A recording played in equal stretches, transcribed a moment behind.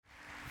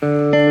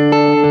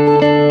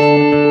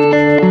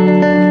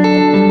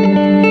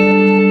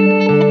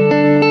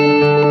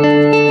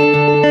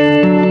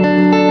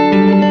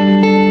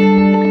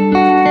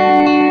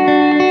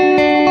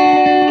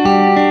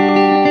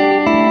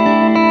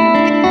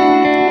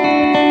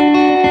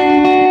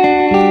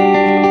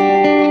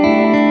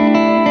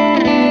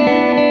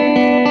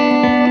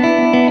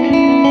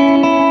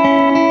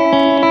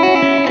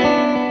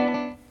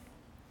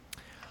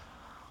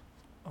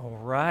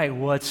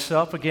What's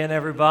up again,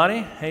 everybody?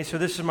 Hey, so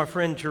this is my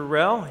friend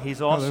Jarrell.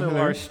 He's also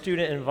our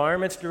Student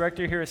Environments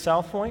Director here at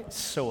South Point.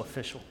 So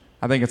official.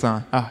 I think it's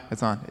on.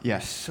 It's on.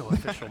 Yes. So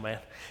official, man.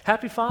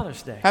 Happy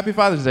Father's Day. Happy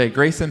Father's Day.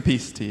 Grace and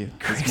peace to you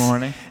this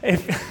morning.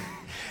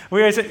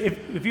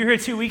 If you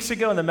heard 2 weeks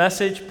ago in the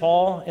message,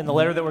 Paul, in the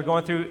letter that we're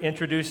going through,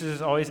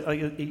 introduces always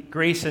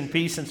grace and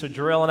peace, and so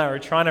Jarrell and I are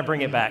trying to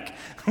bring it back.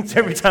 So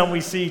every time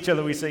we see each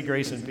other, we say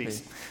grace and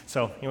peace.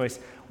 So anyways,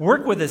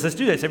 work with this. Let's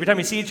do this. Every time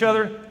we see each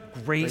other,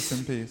 grace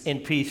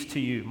and peace to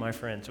you, my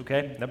friends,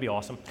 okay? That'd be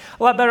awesome.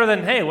 A lot better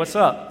than, hey, what's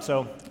up?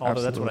 So,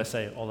 although that's what I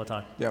say all the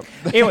time. Yep.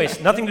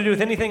 Anyways, nothing to do with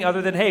anything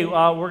other than, hey,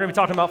 we're going to be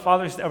talking about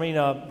we're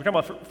talking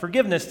about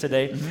forgiveness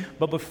today. Mm-hmm.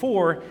 But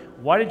before,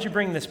 why did you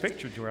bring this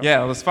picture, Jarrell?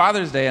 Yeah, it was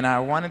Father's Day, and I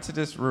wanted to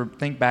just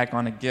think back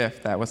on a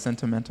gift that was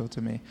sentimental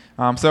to me.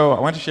 So I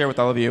want to share with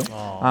all of you.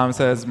 It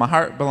says, my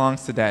heart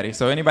belongs to Daddy.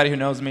 So anybody who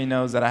knows me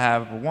knows that I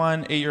have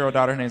one 8-year-old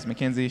daughter. Her name's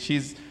Mackenzie.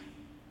 She's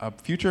a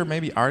future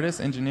maybe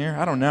artist, engineer,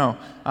 I don't know.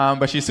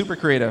 But she's super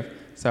creative,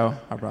 so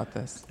I brought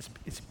this.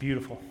 It's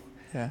beautiful.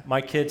 Yeah.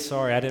 My kids,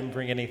 sorry, I didn't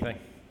bring anything.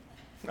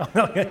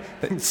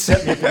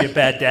 Set me up to be a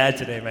bad dad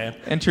today, man.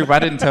 In truth, I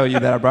didn't tell you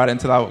that I brought it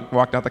until I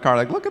walked out the car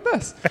like, look at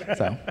this.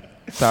 So,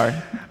 sorry.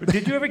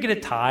 Did you ever get a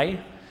tie?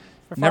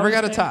 Never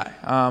got a tie.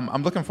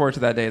 I'm looking forward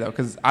to that day, though,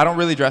 because I don't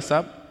really dress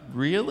up,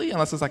 really,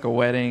 unless it's like a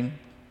wedding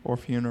or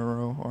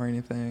funeral or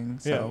anything.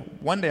 So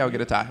one day I'll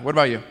get a tie. What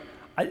about you?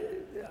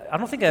 I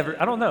don't think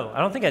I don't know. I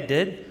don't think I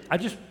did.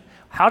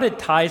 How did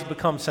ties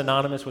become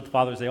synonymous with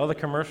Father's Day? All the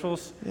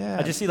commercials? Yeah,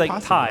 I just see possibly.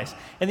 Ties.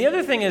 And the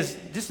other thing is,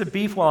 just to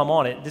beef while I'm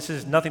on it, this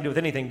has nothing to do with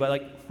anything,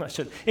 but I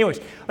should. Anyways,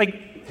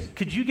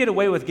 could you get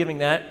away with giving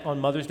that on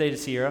Mother's Day to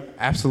Sierra?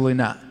 Absolutely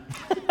not.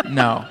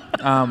 No.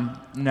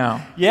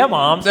 No. Yeah,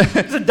 moms.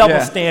 There's a double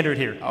standard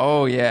here.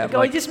 Oh, yeah.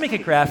 Just make a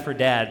craft for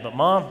Dad, but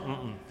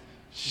Mom,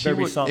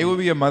 it would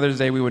be a Mother's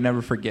Day we would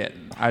never forget.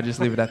 I just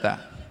leave it at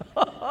that.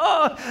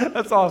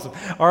 That's awesome.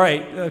 All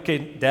right. Okay,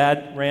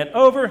 Dad rant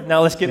over.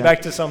 Now let's get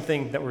back to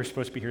something that we're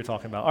supposed to be here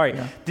talking about. All right.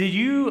 Yeah. Did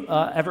you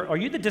are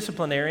you the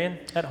disciplinarian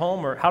at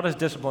home, or how does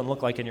discipline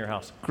look like in your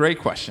house? Great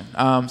question.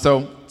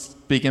 So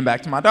speaking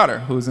back to my daughter,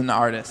 who's an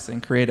artist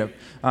and creative.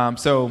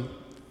 So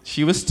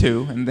she was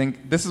 2, and then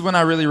this is when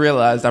I really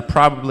realized I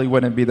probably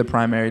wouldn't be the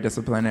primary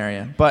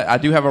disciplinarian. But I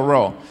do have a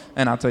role,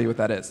 and I'll tell you what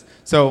that is.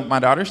 So my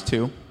daughter's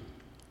 2.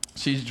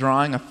 She's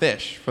drawing a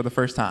fish for the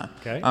first time.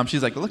 Okay.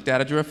 She's like, look,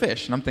 Dad, I drew a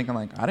fish. And I'm thinking,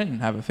 I didn't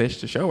have a fish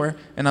to show her.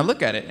 And I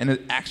look at it, and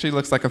it actually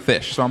looks like a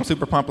fish. So I'm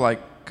super pumped,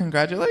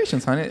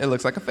 congratulations, honey. It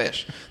looks like a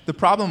fish. The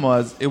problem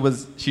was,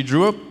 she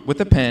drew it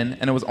with a pen,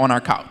 and it was on our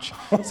couch.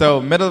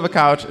 So middle of a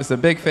couch, it's a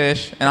big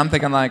fish. And I'm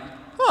thinking,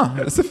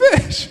 it's a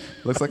fish.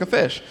 Looks like a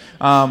fish.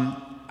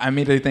 I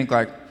immediately think,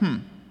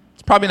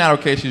 it's probably not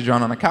okay she's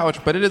drawn on a couch,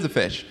 but it is a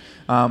fish.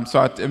 So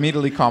I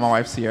immediately call my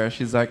wife, Sierra.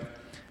 She's like,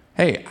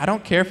 hey, I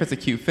don't care if it's a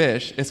cute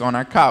fish, it's on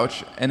our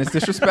couch, and it's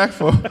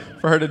disrespectful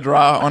for her to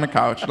draw on a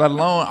couch, let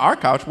alone our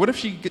couch. What if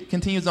she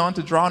continues on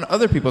to draw on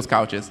other people's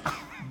couches?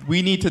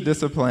 We need to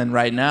discipline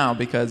right now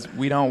because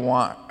we don't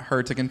want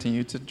her to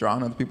continue to draw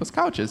on other people's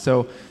couches.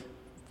 So,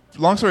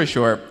 long story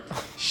short,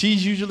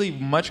 she's usually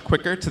much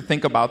quicker to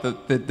think about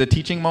the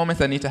teaching moments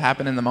that need to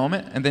happen in the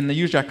moment, and then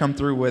usually I come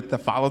through with the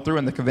follow-through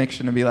and the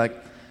conviction and be like,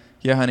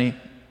 yeah, honey,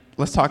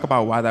 let's talk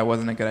about why that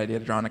wasn't a good idea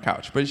to draw on a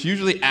couch. But it's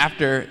usually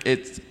after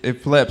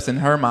it flips in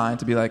her mind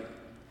to be like,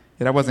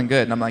 yeah, that wasn't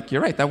good. And I'm like,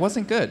 you're right, that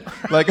wasn't good.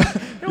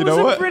 It was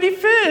a pretty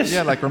fish.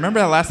 Yeah, remember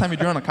that last time you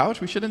drew on a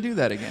couch? We shouldn't do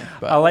that again.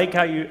 But I like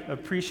how you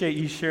appreciate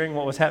you sharing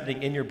what was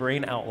happening in your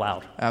brain out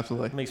loud.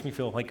 Absolutely. It makes me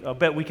feel like, I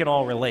bet we can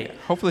all relate.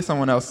 Hopefully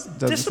someone else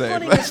does the same.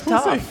 Disciplining is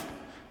tough.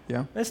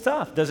 Yeah. It's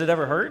tough. Does it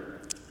ever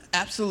hurt?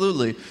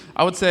 Absolutely.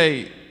 I would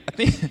say, I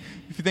think,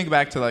 if you think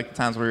back to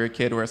times where you're a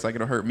kid where it's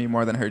it'll hurt me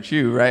more than it hurts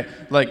you, right?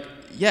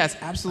 Yeah, it's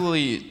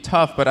absolutely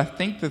tough, but I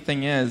think the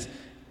thing is,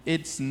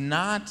 it's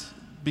not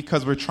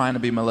because we're trying to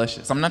be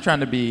malicious. I'm not trying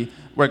to be,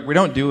 we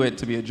don't do it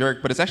to be a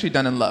jerk, but it's actually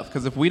done in love.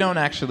 Because if we don't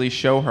actually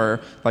show her,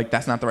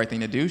 that's not the right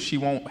thing to do, she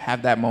won't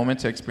have that moment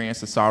to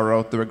experience the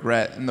sorrow, the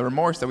regret, and the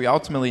remorse that we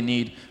ultimately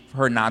need for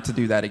her not to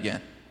do that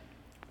again.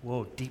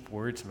 Whoa, deep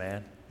words,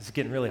 man. This is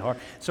getting really hard.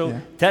 So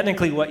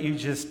technically what you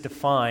just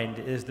defined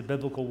is the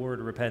biblical word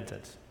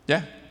repentance.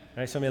 Yeah.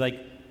 Right? So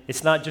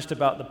it's not just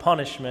about the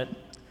punishment,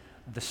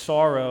 the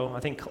sorrow. I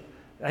think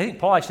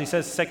Paul actually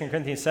says 2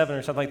 Corinthians 7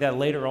 or something like that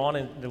later on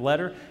in the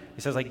letter.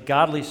 He says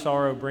godly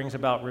sorrow brings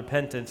about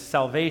repentance,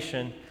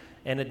 salvation,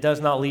 and it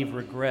does not leave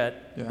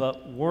regret,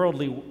 but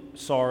worldly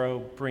sorrow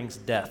brings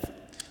death.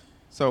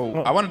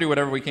 So I want to do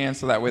whatever we can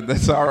so that way the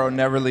sorrow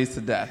never leads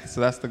to death.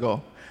 So that's the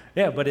goal.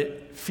 Yeah, but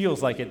it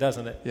feels like it,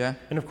 doesn't it? Yeah.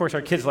 And of course,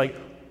 our kids are like,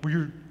 well,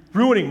 you're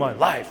ruining my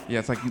life. Yeah,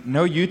 it's like,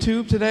 no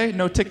YouTube today?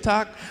 No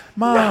TikTok?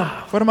 Mom,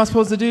 what am I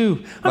supposed to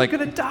do? I'm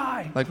going to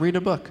die. Like, read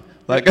a book.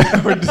 Like,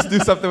 or just do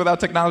something without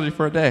technology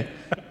for a day.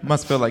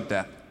 Must feel like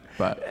that.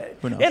 But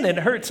who knows? And it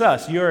hurts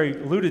us. You already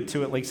alluded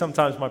to it. Like,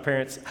 sometimes my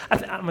parents,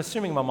 I'm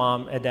assuming my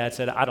mom and dad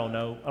said it. I don't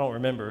know. I don't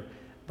remember.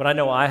 But I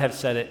know I have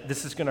said it.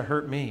 This is going to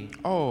hurt me.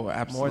 Oh,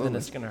 absolutely. More than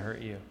it's going to hurt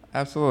you.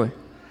 Absolutely.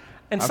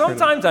 And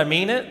sometimes I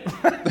mean it.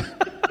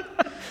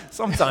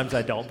 Sometimes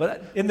I don't.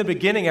 But in the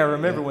beginning, I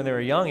remember when they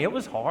were young, it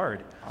was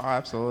hard. Oh,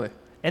 absolutely.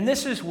 And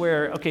this is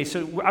where, okay,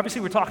 so obviously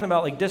we're talking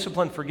about like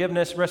discipline,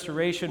 forgiveness,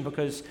 restoration,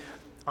 because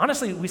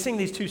honestly, we sing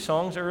these two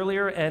songs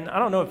earlier, and I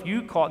don't know if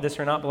you caught this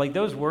or not, but like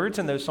those words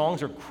and those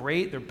songs are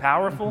great, they're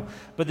powerful,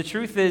 but the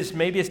truth is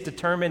maybe it's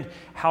determined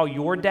how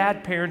your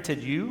dad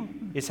parented you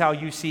is how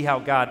you see how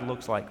God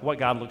looks like, what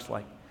God looks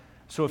like.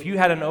 So if you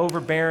had an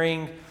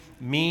overbearing,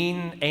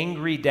 mean,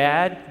 angry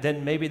dad,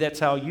 then maybe that's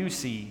how you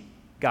see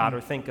God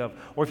or think of.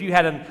 Or if you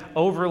had an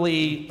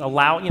overly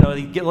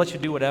he lets you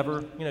do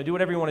whatever, do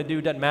whatever you want to do,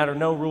 doesn't matter,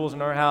 no rules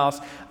in our house,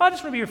 I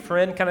just want to be your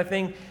friend kind of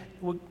thing.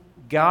 Well,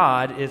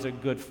 God is a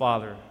good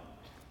father,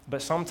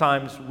 but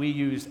sometimes we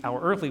use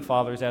our earthly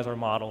fathers as our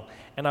model,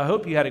 and I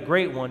hope you had a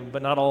great one,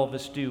 but not all of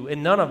us do,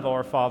 and none of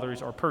our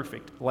fathers are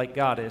perfect like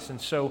God is. And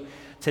so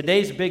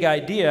today's big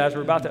idea, as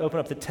we're about to open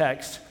up the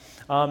text,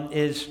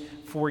 is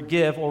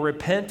forgive or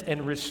repent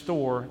and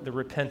restore the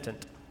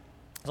repentant.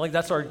 Like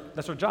that's our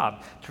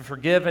job, to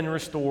forgive and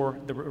restore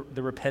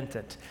the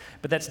repentant.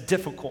 But that's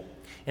difficult.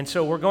 And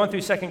so we're going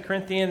through 2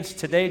 Corinthians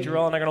today.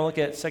 Jarrell and I are going to look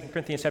at 2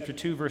 Corinthians chapter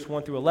 2, verse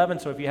 1 through 11.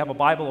 So if you have a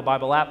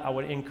Bible app, I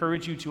would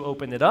encourage you to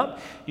open it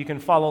up. You can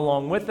follow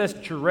along with us.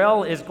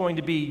 Jarrell is going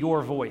to be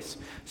your voice.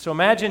 So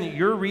imagine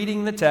you're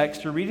reading the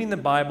text, you're reading the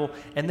Bible,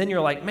 and then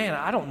you're like, man,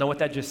 I don't know what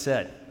that just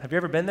said. Have you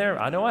ever been there?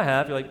 I know I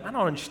have. You're like, I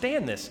don't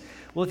understand this.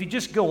 Well, if you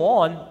just go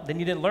on, then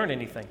you didn't learn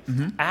anything.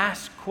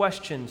 Ask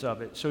questions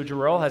of it. So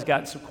Jarrell has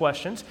got some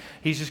questions.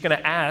 He's just going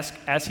to ask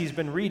as he's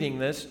been reading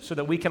this so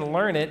that we can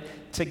learn it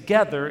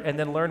together and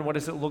then learn what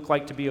does it look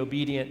like to be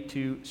obedient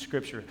to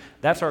Scripture.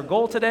 That's our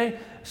goal today.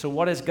 So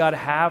what does God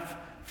have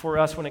for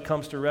us when it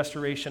comes to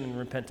restoration and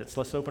repentance?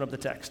 Let's open up the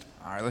text.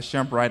 All right, let's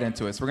jump right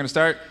into it. So we're going to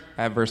start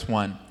at verse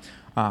 1.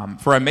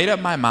 For I made up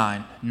my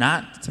mind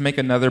not to make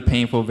another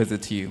painful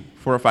visit to you.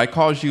 For if I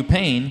cause you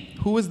pain,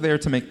 who is there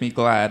to make me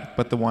glad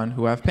but the one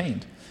who I've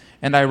pained?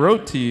 And I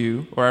wrote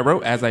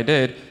as I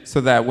did,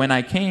 so that when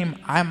I came,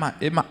 I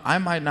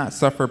might not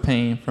suffer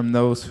pain from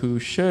those who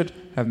should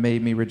have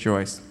made me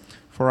rejoice.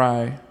 For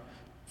I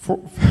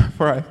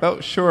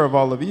felt sure of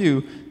all of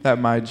you that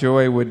my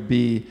joy would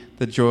be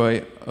the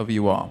joy of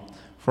you all.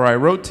 For I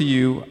wrote to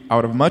you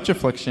out of much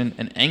affliction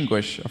and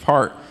anguish of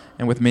heart,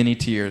 and with many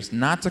tears,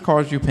 not to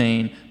cause you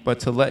pain, but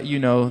to let you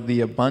know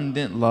the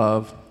abundant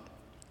love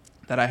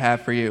that I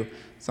have for you.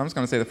 So I'm just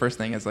going to say the first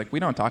thing is, like, we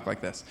don't talk like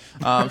this.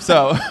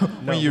 So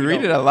when you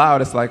read it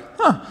aloud, it's like,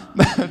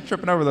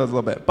 tripping over those a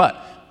little bit.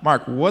 But,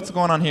 Mark, what's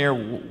going on here?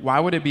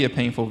 Why would it be a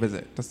painful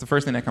visit? That's the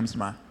first thing that comes to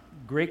mind.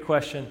 Great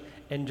question.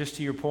 And just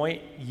to your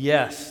point,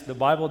 yes, the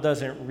Bible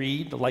doesn't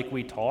read like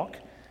we talk.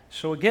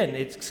 So again,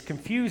 it's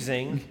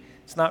confusing.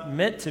 It's not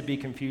meant to be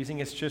confusing.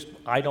 It's just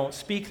I don't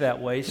speak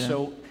that way. Yeah.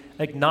 So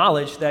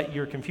acknowledge that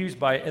you're confused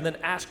by it and then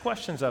ask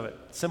questions of it.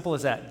 Simple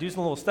as that. Do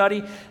some little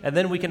study, and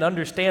then we can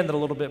understand it a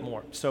little bit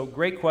more. So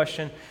great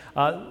question.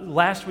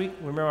 Last week,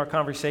 remember our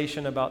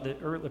conversation about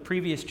the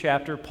previous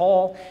chapter,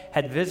 Paul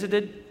had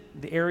visited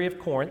the area of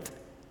Corinth.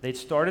 They'd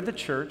started the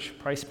church,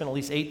 probably spent at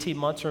least 18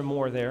 months or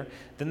more there.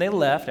 Then they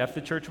left after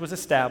the church was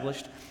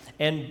established.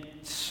 And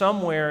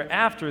somewhere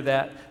after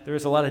that, there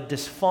was a lot of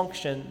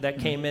dysfunction that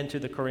came into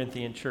the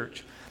Corinthian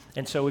church.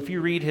 And so if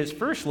you read his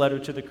first letter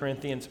to the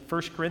Corinthians,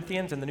 1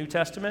 Corinthians in the New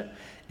Testament,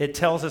 it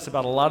tells us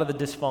about a lot of the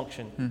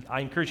dysfunction.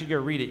 I encourage you to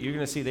go read it. You're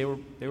going to see they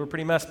were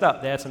pretty messed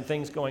up. They had some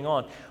things going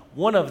on.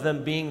 One of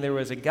them being there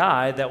was a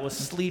guy that was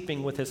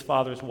sleeping with his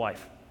father's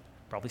wife,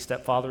 probably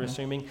stepfather,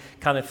 assuming,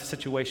 kind of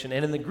situation.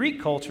 And in the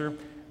Greek culture,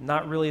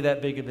 not really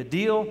that big of a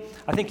deal.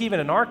 I think even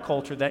in our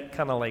culture, that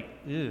kind of like,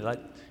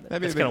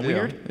 that's kind of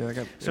weird.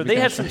 Yeah, so they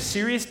had some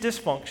serious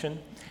dysfunction,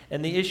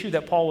 and the issue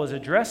that Paul was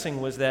addressing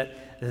was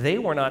that they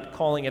were not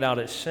calling it out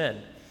as sin.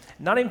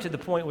 Not even to the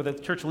point where the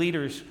church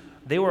leaders,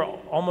 they were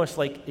almost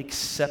like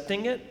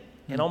accepting it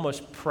and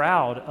almost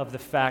proud of the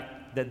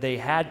fact that they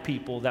had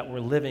people that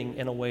were living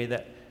in a way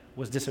that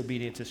was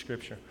disobedient to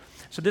Scripture.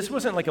 So this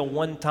wasn't like a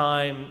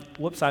one-time,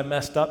 whoops, I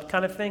messed up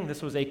kind of thing.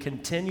 This was a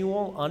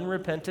continual,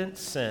 unrepentant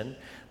sin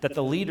that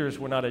the leaders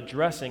were not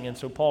addressing. And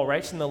so Paul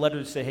writes in the letter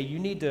to say, hey, you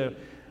need to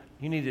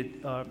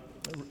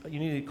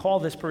call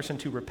this person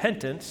to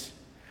repentance,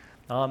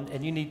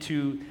 and you need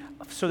to,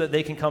 so that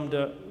they can come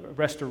to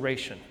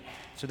restoration.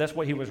 So that's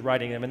what he was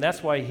writing them, and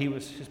that's why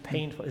his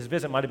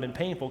visit might have been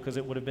painful, because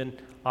it would have been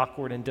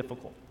awkward and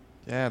difficult.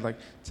 Yeah, like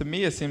to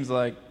me it seems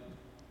like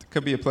it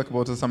could be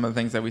applicable to some of the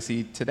things that we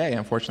see today,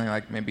 unfortunately,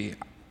 like maybe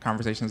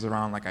conversations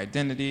around like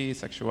identity,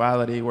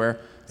 sexuality, where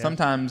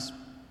sometimes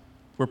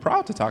we're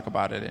proud to talk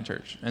about it in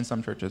church, in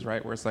some churches,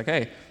 right? Where it's like,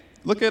 hey,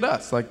 look at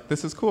us. Like,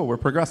 this is cool. We're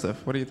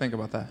progressive. What do you think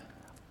about that?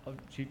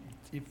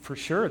 For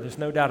sure, there's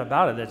no doubt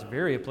about it. That's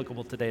very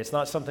applicable today. It's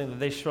not something that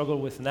they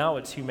struggle with now.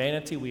 It's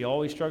humanity. We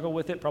always struggle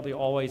with it, probably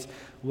always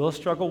will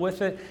struggle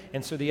with it.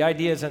 And so the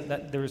idea isn't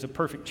that there is a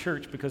perfect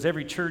church, because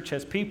every church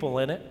has people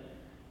in it.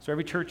 So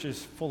every church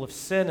is full of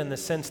sin in the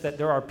sense that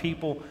there are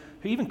people,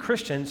 even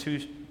Christians, who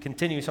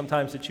continue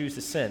sometimes to choose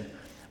to sin.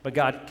 But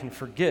God can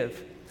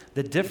forgive.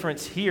 The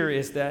difference here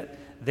is that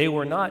they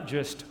were not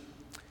just,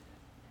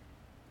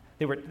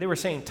 they were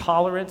saying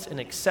tolerance and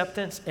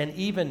acceptance and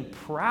even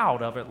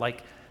proud of it,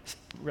 like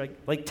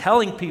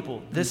telling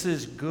people this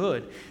is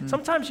good.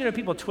 Sometimes,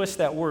 people twist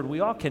that word. We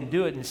all can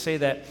do it and say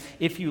that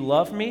if you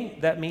love me,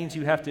 that means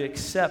you have to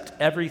accept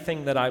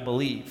everything that I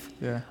believe.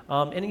 Yeah.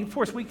 And of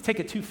course, we take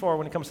it too far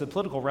when it comes to the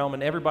political realm,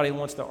 and everybody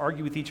wants to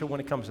argue with each other when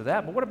it comes to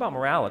that. But what about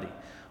morality?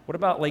 What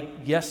about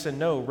yes and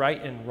no,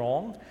 right and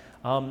wrong?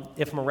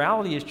 If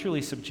morality is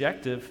truly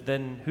subjective,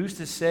 then who's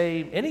to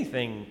say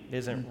anything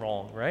isn't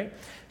wrong, right?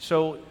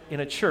 So in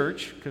a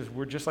church, because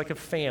we're just like a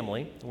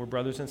family, we're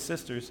brothers and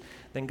sisters,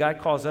 then God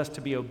calls us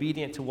to be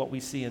obedient to what we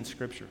see in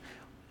Scripture.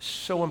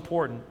 So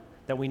important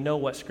that we know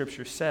what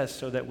Scripture says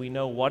so that we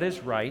know what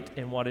is right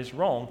and what is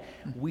wrong.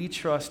 We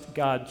trust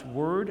God's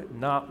Word,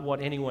 not what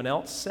anyone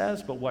else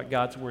says, but what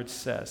God's Word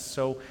says.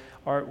 So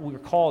we're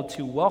called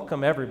to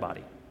welcome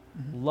everybody,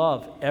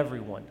 love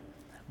everyone,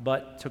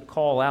 but to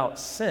call out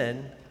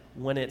sin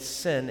when it's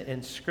sin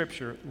in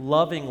Scripture,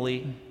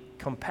 lovingly,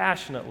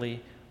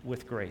 compassionately,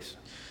 with grace.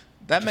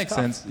 That makes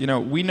sense.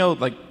 We know,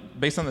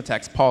 based on the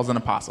text, Paul's an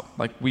apostle.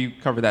 We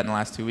covered that in the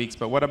last 2 weeks.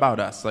 But what about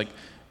us?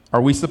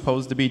 Are we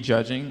supposed to be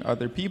judging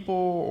other people,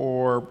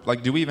 or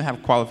do we even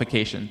have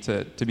qualification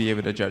to be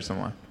able to judge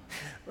someone?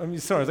 I mean,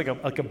 sorry,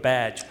 it's like a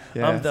badge.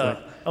 Yeah,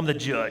 I'm the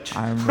judge.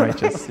 I'm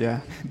righteous,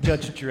 yeah.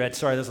 Judge Dredd.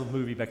 Sorry, this was a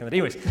movie back in the day.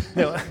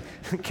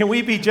 Anyways, can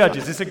we be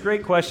judges? It's a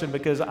great question,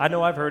 because I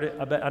know I've heard it.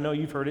 I know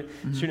you've heard it.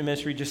 Student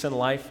ministry, just in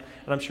life,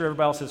 and I'm sure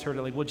everybody else has heard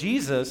it.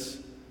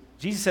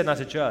 Jesus said not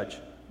to judge,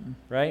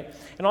 right?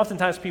 And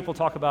oftentimes people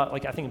talk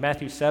about, I think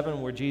Matthew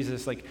 7, where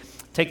Jesus,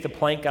 take the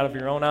plank out of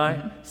your own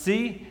eye.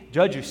 See,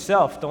 judge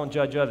yourself, don't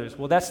judge others.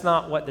 Well, that's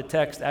not what the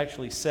text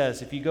actually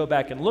says. If you go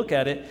back and look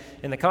at it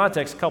in the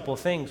context, a couple of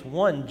things.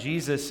 One,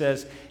 Jesus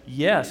says,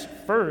 yes,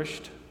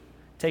 first,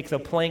 take the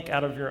plank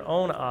out of your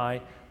own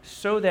eye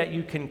so that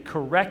you can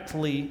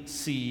correctly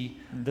see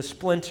the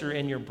splinter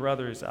in your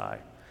brother's eye.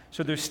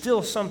 So there's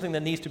still something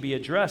that needs to be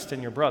addressed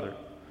in your brother.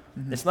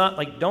 It's not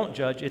don't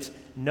judge, it's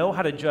know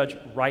how to judge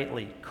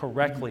rightly,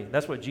 correctly.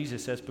 That's what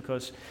Jesus says,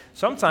 because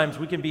sometimes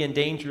we can be in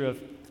danger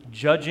of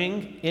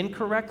judging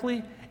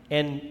incorrectly,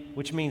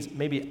 which means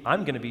maybe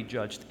I'm going to be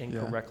judged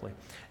incorrectly.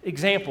 Yeah.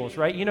 Examples,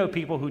 right?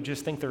 People who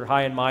just think they're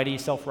high and mighty,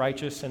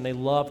 self-righteous, and they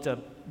love to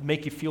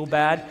make you feel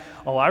bad.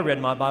 Oh, I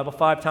read my Bible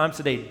 5 times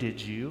today. Did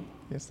you?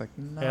 It's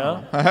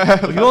no. Yeah?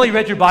 Well, you only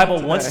read your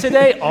Bible once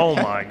today? Oh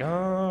my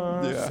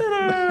God. Yeah.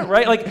 Sinner.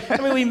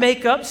 Right? We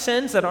make up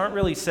sins that aren't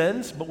really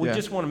sins, but we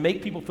just want to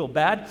make people feel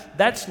bad.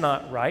 That's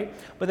not right.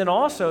 But then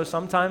also,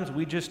 sometimes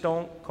we just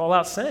don't call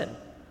out sin,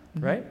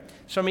 right?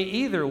 So,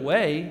 either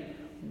way,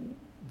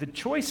 the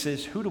choice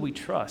is, who do we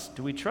trust?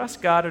 Do we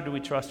trust God, or do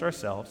we trust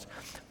ourselves?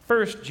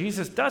 First,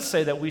 Jesus does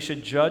say that we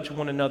should judge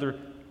one another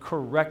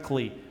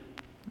correctly.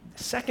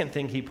 Second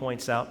thing he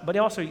points out, but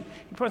he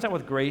points out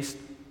with grace.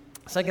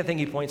 Second thing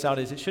he points out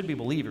is it should be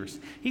believers.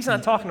 He's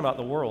not talking about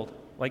the world,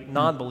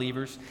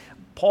 non-believers.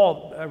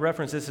 Paul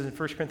references this in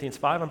 1 Corinthians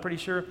 5, I'm pretty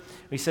sure.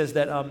 He says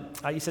that,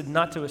 he said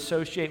not to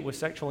associate with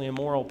sexually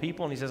immoral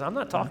people. And he says, I'm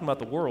not talking about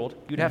the world.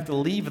 You'd have to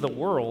leave the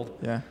world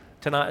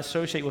to not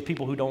associate with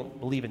people who don't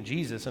believe in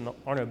Jesus and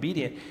aren't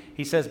obedient.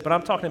 He says, but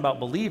I'm talking about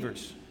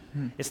believers.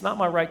 It's not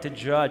my right to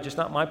judge. It's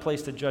not my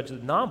place to judge the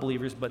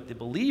non-believers, but the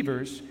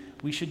believers,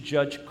 we should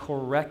judge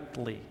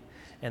correctly.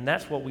 And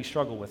that's what we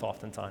struggle with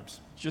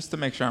oftentimes. Just to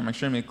make sure I'm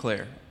extremely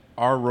clear,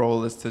 our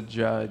role is to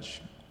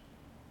judge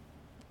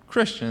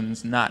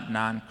Christians, not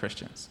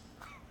non-Christians.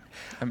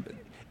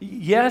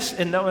 Yes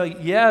and no,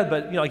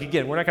 but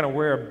again, we're not going to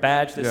wear a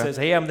badge that says,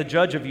 hey, I'm the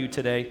judge of you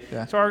today.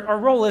 Yeah. So our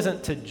role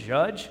isn't to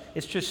judge.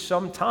 It's just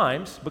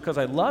sometimes, because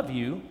I love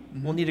you,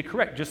 we'll need to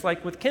correct, just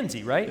like with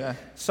Kinsey, right? Yeah.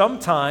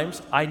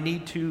 Sometimes I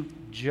need to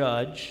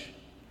judge,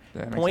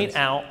 point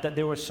out that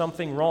there was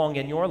something wrong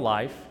in your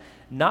life,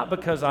 not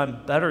because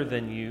I'm better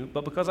than you,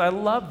 but because I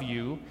love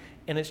you.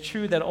 And it's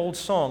true, that old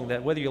song,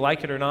 that whether you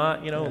like it or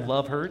not,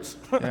 love hurts.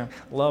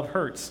 Love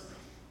hurts.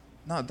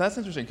 No, that's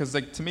interesting, because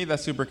to me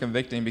that's super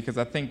convicting, because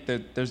I think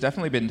that there's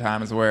definitely been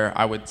times where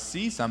I would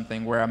see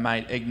something where I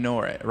might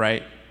ignore it,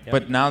 right? Yep.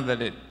 But now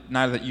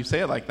that you say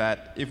it like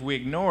that, if we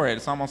ignore it,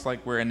 it's almost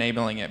like we're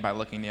enabling it by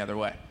looking the other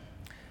way.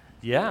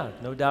 Yeah,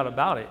 no doubt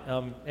about it.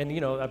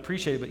 And I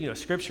appreciate it, but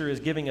Scripture is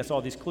giving us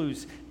all these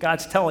clues.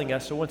 God's telling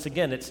us. So once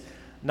again, it's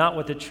not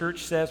what the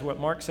church says, what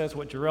Mark says,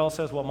 what Jarrell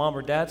says, what Mom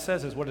or Dad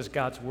says, is what does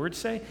God's Word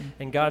say?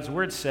 And God's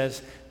Word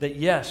says that,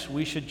 yes,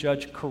 we should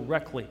judge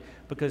correctly,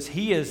 because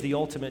He is the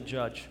ultimate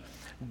judge.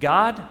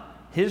 God,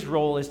 His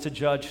role is to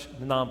judge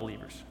the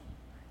non-believers,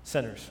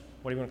 sinners.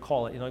 what do you want to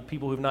call it?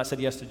 People who have not said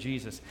yes to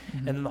Jesus.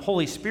 And then the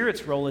Holy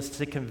Spirit's role is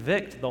to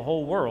convict the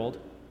whole world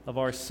of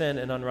our sin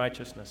and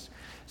unrighteousness.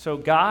 So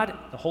God,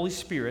 the Holy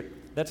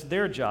Spirit, that's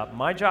their job.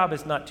 My job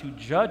is not to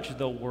judge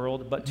the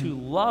world, but to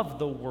love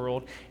the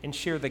world and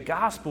share the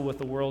gospel with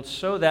the world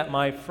so that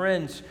my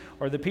friends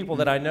or the people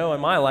that I know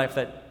in my life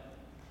that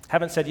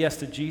haven't said yes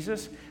to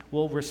Jesus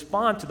will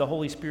respond to the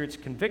Holy Spirit's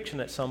conviction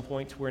at some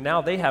point where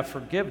now they have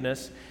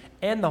forgiveness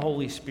and the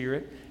Holy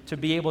Spirit to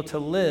be able to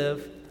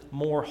live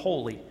more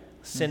holy,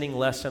 sinning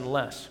less and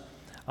less.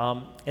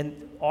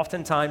 And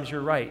oftentimes,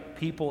 you're right,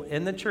 people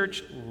in the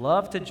church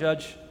love to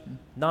judge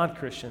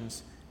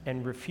non-Christians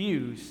and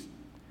refuse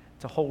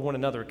to hold one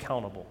another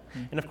accountable.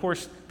 And of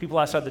course, people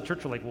outside the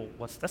church are like,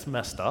 well, that's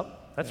messed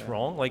up. That's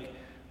wrong. Like,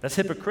 that's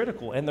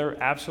hypocritical. And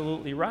they're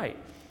absolutely right.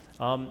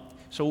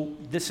 So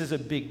this is a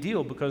big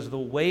deal because the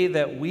way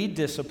that we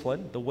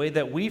discipline, the way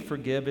that we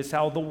forgive is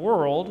how the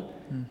world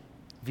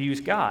views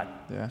God.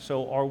 Yeah.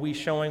 So are we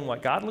showing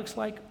what God looks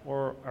like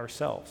or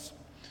ourselves?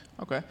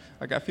 Okay.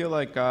 Like, I feel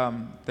like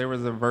there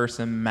was a verse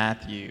in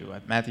Matthew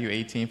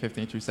 18,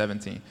 15 through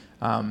 17.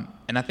 And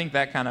I think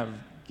that kind of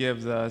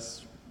gives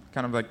us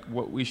kind of like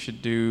what we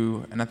should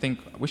do. And I think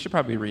we should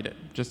probably read it,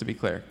 just to be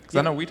clear. Because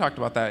I know we talked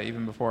about that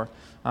even before.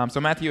 So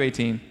Matthew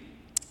 18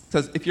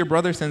 says, if your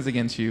brother sins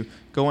against you,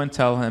 go and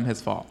tell him his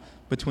fault,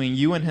 between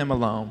you and him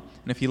alone.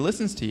 And if he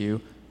listens to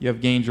you, you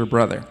have gained your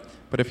brother.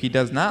 But if he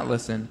does not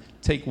listen,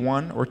 take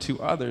one or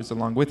two others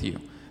along with you,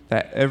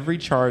 that every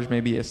charge may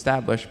be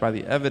established by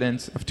the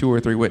evidence of 2 or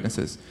 3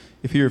 witnesses.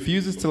 If he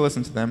refuses to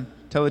listen to them,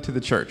 tell it to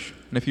the church.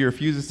 And if he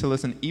refuses to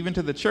listen even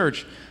to the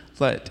church,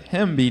 let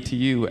him be to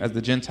you as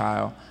a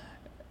Gentile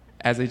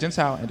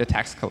and a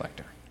tax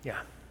collector. Yeah,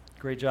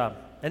 great job.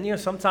 And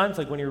sometimes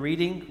like when you're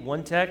reading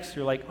one text,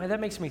 you're like, man, that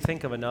makes me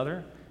think of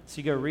another. So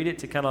you go read it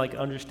to kind of like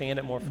understand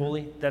it more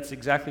fully. That's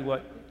exactly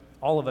what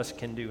all of us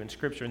can do in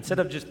Scripture. Instead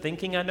of just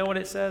thinking I know what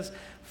it says,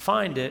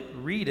 find it,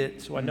 read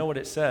it so I know what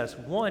it says.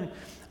 One,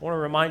 I want to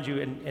remind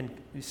you and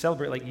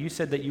celebrate, like you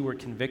said that you were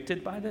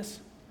convicted by this.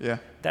 Yeah.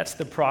 That's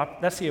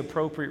the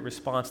appropriate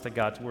response to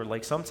God's word.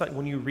 Like sometimes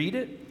when you read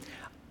it,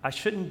 I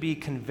shouldn't be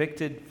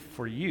convicted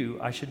for you.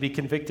 I should be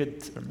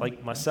convicted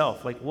like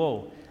myself. Like,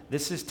 whoa,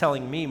 this is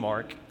telling me,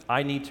 Mark,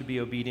 I need to be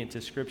obedient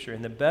to Scripture.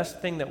 And the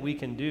best thing that we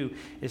can do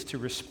is to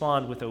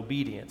respond with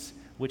obedience,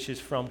 which is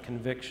from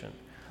conviction.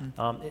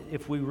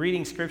 If we're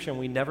reading Scripture and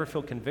we never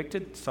feel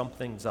convicted,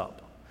 something's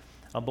up.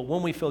 But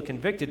when we feel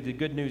convicted, the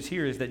good news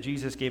here is that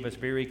Jesus gave us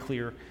very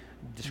clear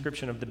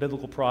description of the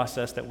biblical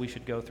process that we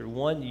should go through.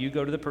 One, you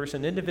go to the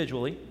person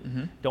individually.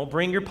 Don't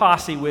bring your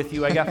posse with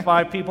you. I got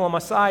 5 people on my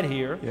side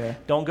here. Yeah.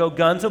 Don't go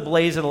guns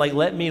a-blazing, like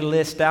let me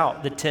list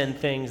out the 10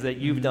 things that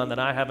you've done that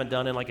I haven't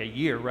done in like a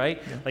year,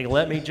 right? Yeah. Like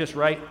let me just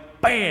write,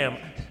 bam,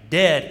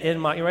 dead in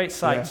my right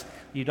sights. Yeah.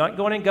 You're not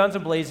going in guns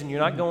a-blazing. You're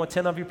not going with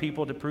 10 of your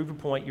people to prove a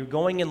point. You're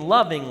going in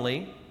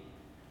lovingly,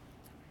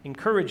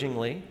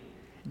 encouragingly,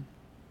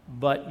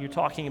 but you're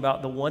talking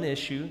about the one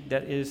issue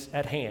that is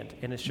at hand,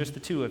 and it's just the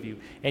 2 of you.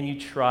 And you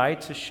try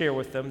to share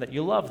with them that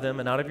you love them,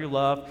 and out of your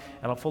love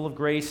and full of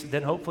grace,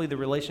 then hopefully the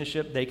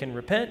relationship, they can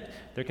repent,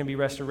 there can be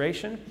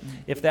restoration.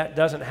 If that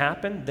doesn't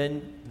happen,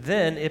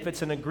 then if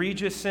it's an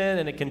egregious sin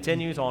and it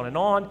continues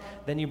on,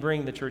 then you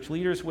bring the church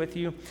leaders with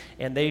you,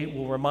 and they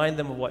will remind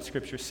them of what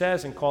Scripture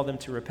says and call them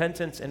to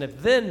repentance. And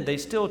if then they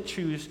still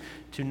choose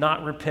to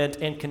not repent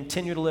and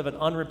continue to live an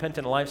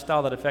unrepentant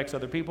lifestyle that affects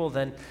other people,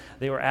 then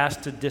they were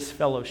asked to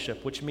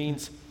disfellowship, which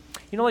means,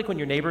 like when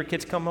your neighbor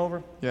kids come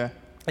over? Yeah.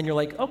 And you're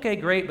like, okay,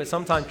 great, but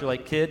sometimes you're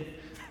like, kid,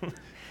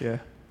 yeah,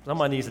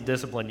 somebody needs to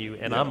discipline you,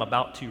 and I'm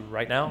about to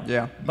right now.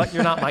 Yeah. But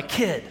you're not my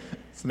kid.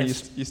 So then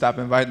you stop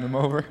inviting them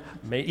over?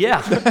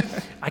 Yeah.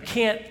 I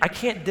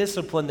can't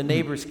discipline the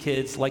neighbor's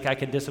kids like I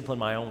can discipline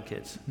my own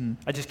kids.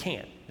 I just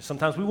can't.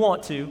 Sometimes we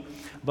want to,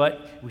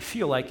 but we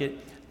feel like it.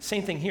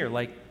 Same thing here.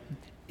 Like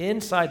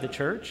inside the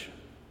church,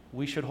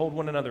 we should hold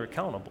one another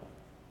accountable.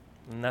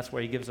 And that's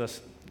where he gives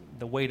us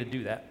the way to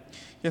do that.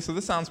 Yeah, so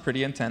this sounds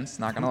pretty intense,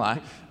 not going to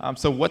lie.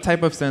 So what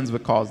type of sins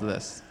would cause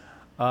this?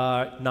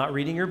 Not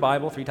reading your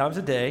Bible 3 times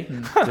a day.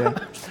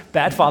 Yeah.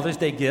 Bad Father's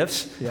Day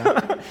gifts.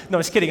 Yeah. No,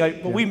 just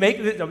kidding. We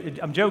make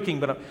I'm joking,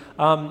 but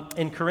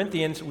in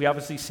Corinthians, we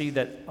obviously see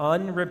that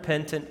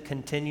unrepentant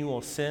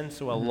continual sin,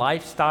 so a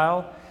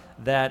lifestyle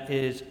that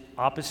is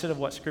opposite of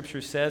what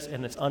Scripture says,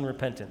 and it's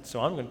unrepentant. So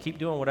I'm going to keep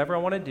doing whatever I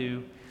want to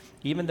do,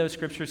 even though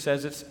Scripture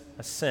says it's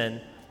a sin,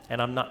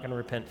 and I'm not going to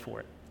repent for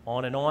it.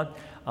 On and on.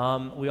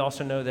 We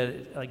also know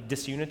that like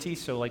disunity,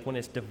 so like when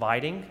it's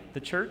dividing the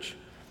church,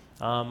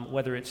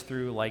 whether it's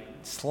through like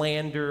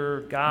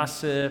slander,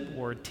 gossip,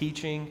 or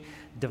teaching,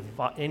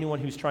 anyone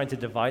who's trying to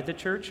divide the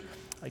church,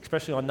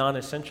 especially on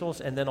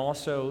non-essentials, and then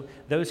also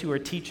those who are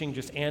teaching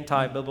just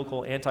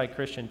anti-biblical,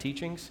 anti-Christian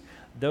teachings.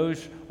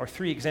 Those are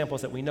 3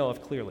 examples that we know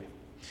of clearly.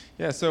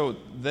 Yeah, so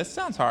this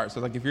sounds hard. So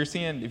like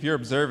if you're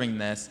observing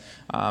this,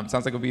 it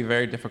sounds like it would be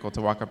very difficult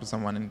to walk up to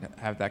someone and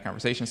have that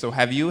conversation. So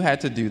have you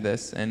had to do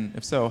this? And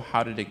if so,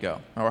 how did it go?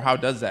 Or how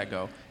does that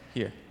go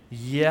here?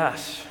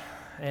 Yes.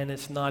 and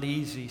it's not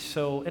easy.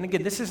 So, and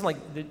again, this isn't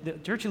like, the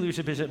church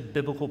leadership isn't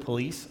biblical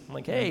police. I'm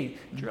like, hey,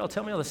 Jarrell,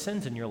 tell me all the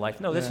sins in your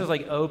life. No, this is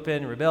like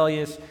open,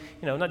 rebellious,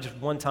 not just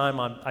one time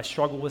I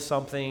struggle with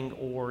something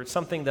or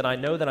something that I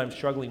know that I'm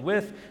struggling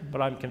with, but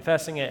I'm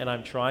confessing it and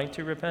I'm trying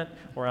to repent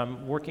or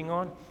I'm working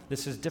on.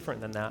 This is different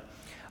than that.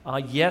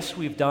 Yes,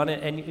 we've done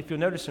it. And if you'll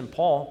notice in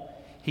Paul,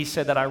 he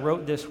said that I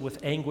wrote this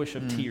with anguish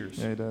of tears.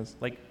 Yeah, he does.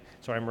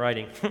 Sorry, I'm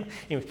writing.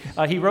 Anyway,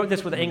 he wrote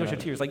this with anguish of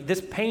tears. Like, this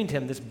pained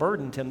him, this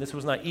burdened him, this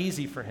was not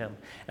easy for him.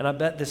 And I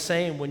bet the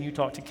same when you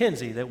talk to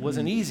Kinsey, that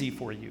wasn't easy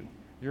for you,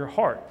 your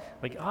heart.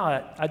 Like,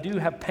 I do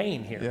have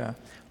pain here. Yeah.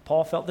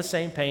 Paul felt the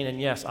same pain,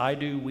 and yes, I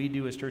do, we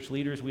do as church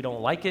leaders. We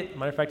don't like it.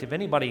 Matter of fact, if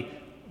anybody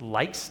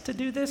likes to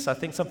do this, I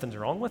think something's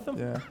wrong with them.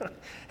 Yeah.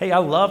 Hey, I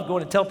love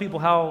going to tell people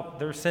how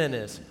their sin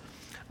is.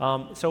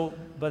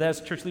 But as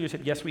church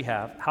leadership, yes, we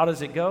have. How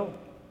does it go?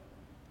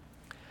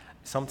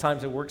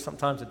 Sometimes it works,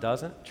 sometimes it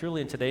doesn't.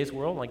 Truly, in today's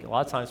world, like a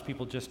lot of times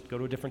people just go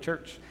to a different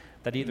church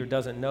that either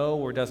doesn't know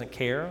or doesn't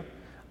care.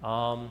 A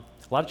lot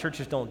of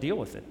churches don't deal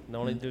with it.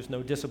 There's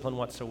no discipline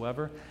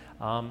whatsoever,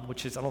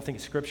 which is, I don't think,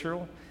 is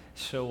scriptural.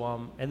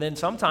 So, and then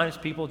sometimes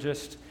people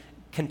just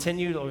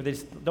continue, or they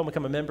just don't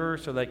become a member.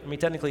 So,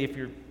 technically, if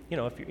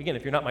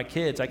you're not my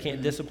kids, I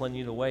can't discipline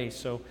you the way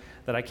so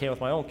that I can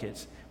with my own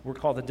kids. We're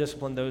called to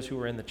discipline those who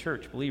are in the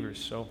church,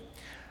 believers. So.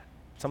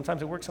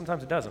 Sometimes it works,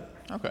 sometimes it doesn't.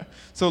 Okay.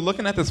 So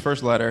looking at this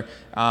first letter,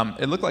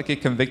 it looked like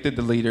it convicted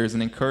the leaders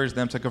and encouraged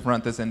them to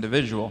confront this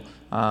individual,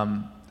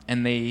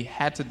 and they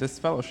had to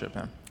disfellowship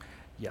him.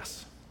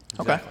 Yes.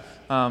 Exactly.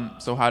 Okay.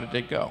 So how did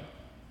it go?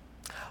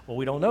 Well,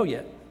 we don't know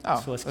yet.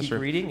 So let's keep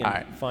reading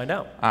and find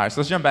out. All right, so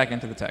let's jump back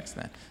into the text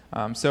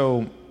then.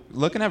 So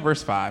looking at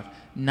verse 5,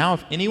 now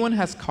if anyone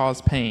has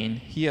caused pain,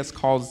 he has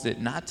caused it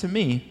not to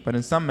me, but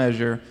in some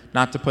measure,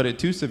 not to put it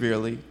too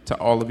severely, to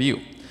all of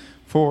you.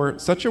 For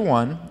such a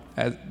one,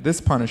 as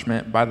this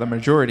punishment by the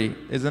majority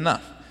is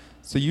enough.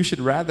 So you should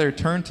rather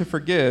turn to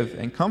forgive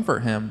and comfort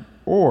him,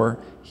 or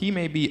he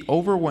may be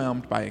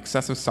overwhelmed by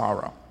excessive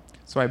sorrow.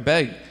 So I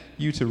beg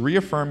you to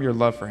reaffirm your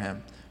love for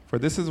him. For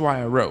this is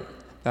why I wrote,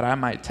 that I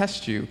might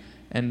test you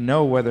and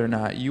know whether or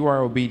not you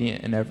are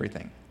obedient in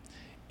everything.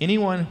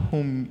 Anyone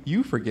whom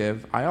you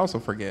forgive, I also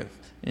forgive.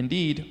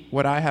 Indeed,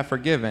 what I have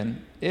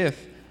forgiven,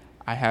 if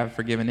I have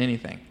forgiven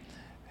anything,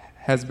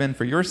 has been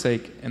for your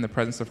sake in the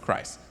presence of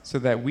Christ, so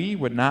that we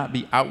would not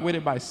be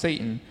outwitted by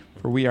Satan,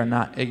 for we are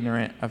not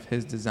ignorant of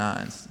his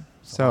designs.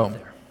 A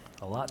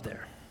lot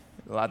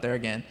there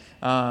again.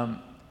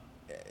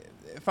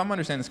 If I'm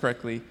understanding this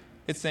correctly,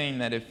 it's saying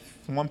that if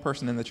one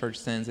person in the church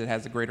sins, it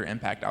has a greater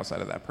impact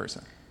outside of that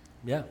person.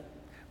 Yeah,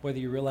 whether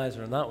you realize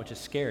it or not, which is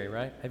scary,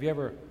 right? Have you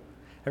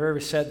ever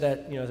said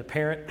that, as a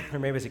parent or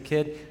maybe as a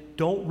kid,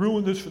 don't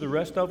ruin this for the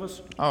rest of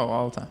us? Oh,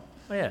 all the time.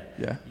 Oh, yeah.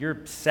 Yeah.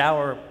 Your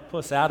sour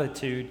puss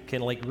attitude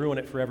can ruin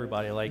it for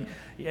everybody.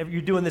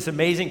 You're doing this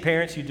amazing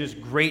parents, you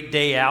just great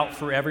day out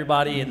for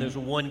everybody, and there's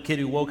one kid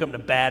who woke up in a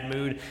bad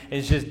mood and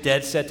is just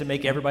dead set to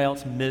make everybody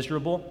else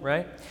miserable,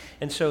 right?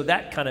 And so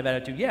that kind of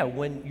attitude,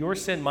 when your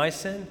sin, my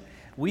sin,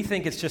 we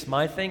think it's just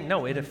my thing.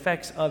 No, it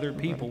affects other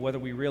people, whether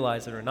we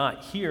realize it or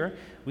not. Here,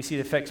 we see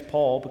it affects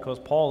Paul because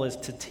Paul is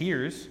to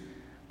tears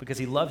because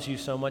he loves you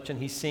so much, and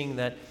he's seeing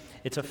that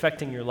it's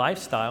affecting your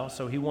lifestyle,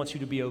 so he wants you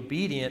to be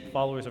obedient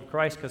followers of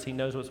Christ because he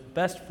knows what's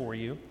best for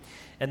you.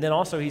 And then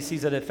also he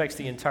sees that it affects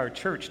the entire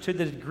church to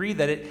the degree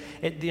that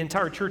the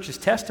entire church's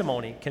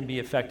testimony can be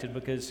affected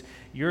because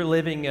you're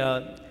living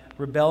a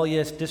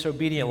rebellious,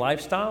 disobedient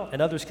lifestyle,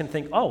 and others can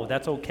think, oh,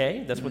 that's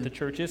okay. That's what the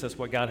church is. That's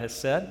what God has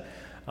said.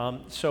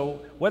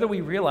 So whether we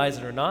realize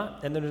it or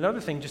not, and then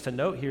another thing just to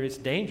note here, it's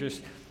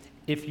dangerous.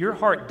 If your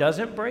heart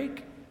doesn't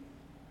break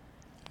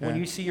when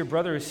you see your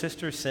brother or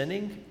sister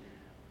sinning,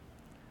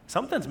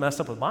 something's messed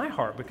up with my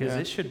heart because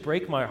it should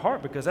break my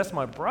heart because that's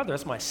my brother,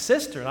 that's my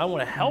sister, and I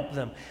want to help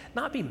them,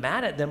 not be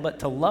mad at them, but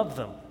to love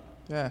them.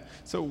 Yeah.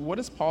 So what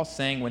is Paul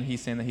saying when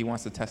he's saying that he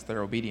wants to test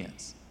their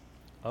obedience?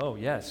 Oh,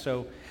 yeah.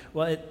 So,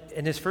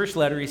 in his first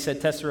letter, he said,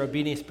 test their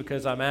obedience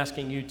because I'm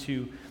asking you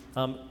to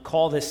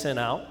call this sin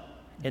out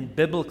and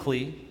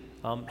biblically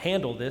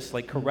handle this,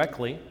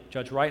 correctly,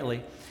 judge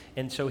rightly.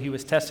 And so he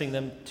was testing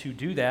them to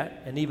do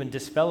that and even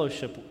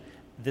disfellowship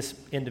this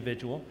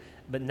individual.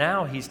 But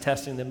now he's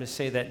testing them to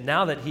say that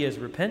now that he has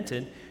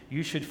repented,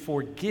 you should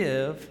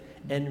forgive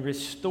and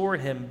restore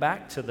him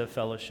back to the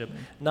fellowship,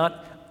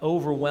 not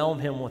overwhelm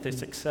him with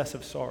this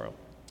excessive sorrow.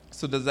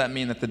 So does that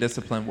mean that the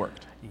discipline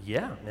worked?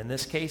 Yeah, in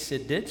this case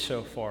it did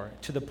so far,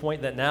 to the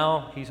point that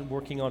now he's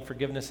working on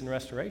forgiveness and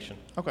restoration.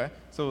 Okay,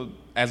 so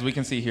as we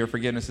can see here,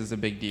 forgiveness is a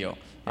big deal.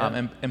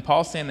 Yeah. And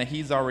Paul's saying that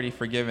he's already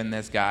forgiven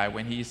this guy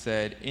when he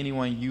said,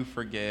 anyone you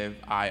forgive,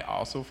 I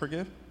also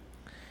forgive?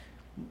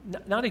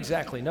 Not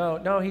exactly.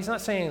 No, he's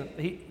not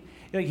saying,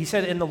 he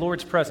said in the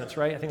Lord's presence,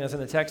 right? I think that's in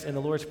the text. In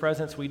the Lord's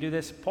presence, we do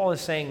this. Paul is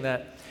saying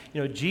that,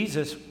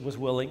 Jesus was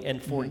willing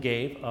and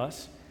forgave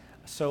us.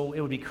 So it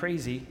would be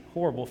crazy,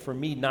 horrible for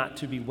me not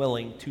to be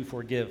willing to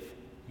forgive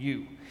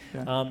you.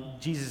 Yeah.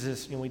 Jesus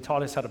is, he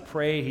taught us how to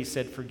pray. He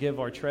said, forgive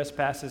our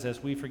trespasses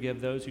as we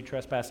forgive those who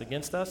trespass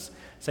against us.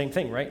 Same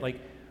thing,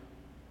 right?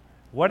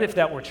 What if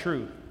that were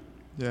true?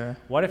 Yeah.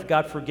 What if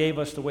God forgave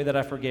us the way that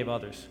I forgave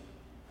others?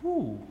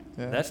 Whew,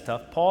 that's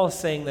tough. Paul is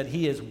saying that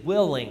he is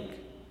willing,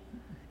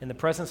 in the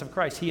presence of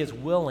Christ, he is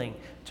willing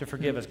to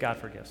forgive as God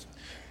forgives.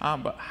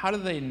 But how do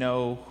they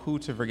know who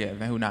to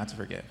forgive and who not to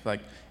forgive?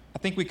 Like, I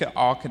think we could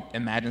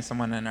imagine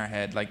someone in our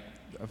head, like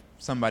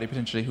somebody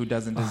potentially who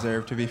doesn't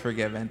deserve to be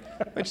forgiven,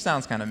 which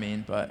sounds kind of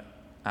mean, but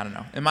I don't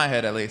know. In my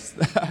head, at least,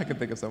 I can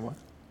think of someone.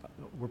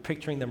 We're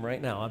picturing them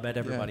right now. I bet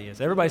everybody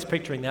is. Everybody's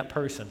picturing that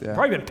person. Yeah.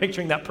 Probably been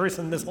picturing that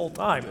person this whole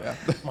time. Yeah.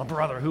 My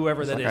brother,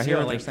 whoever that is. I hear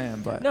what they're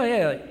saying, but... No,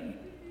 yeah.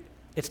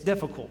 It's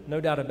difficult, no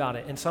doubt about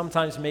it. And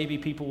sometimes maybe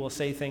people will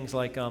say things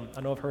like, I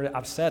know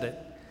I've said it.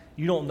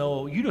 You don't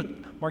know,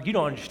 Mark, you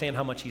don't understand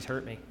how much he's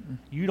hurt me.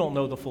 You don't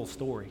know the full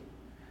story.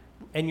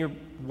 And you're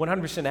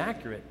 100%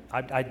 accurate.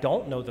 I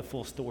don't know the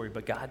full story,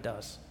 but God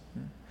does.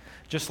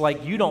 Just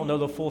like you don't know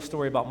the full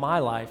story about my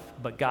life,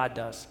 but God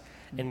does.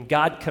 And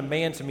God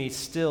commands me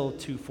still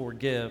to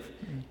forgive,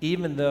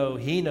 even though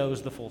he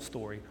knows the full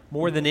story,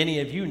 more than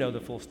any of you know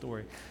the full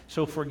story.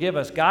 So forgive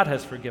us. God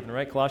has forgiven,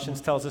 right?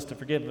 Colossians tells us to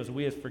forgive as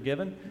we have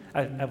forgiven.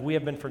 As we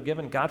have been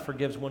forgiven, God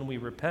forgives when we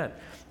repent.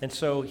 And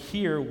so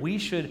here we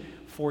should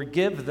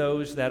forgive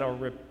those that are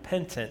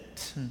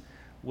repentant,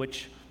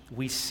 which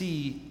we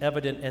see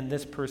evident in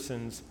this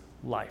person's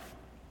life.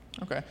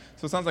 Okay,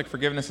 so it sounds like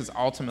forgiveness is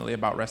ultimately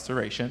about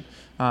restoration,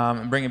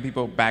 and bringing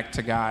people back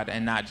to God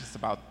and not just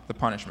about the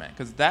punishment,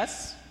 because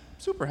that's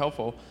super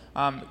helpful,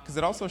 because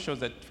it also shows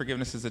that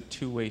forgiveness is a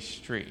two-way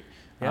street.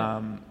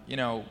 Yeah.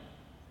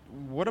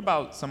 What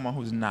about someone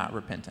who's not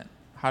repentant?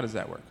 How does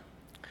that work?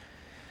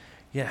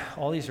 Yeah,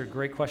 all these are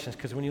great questions,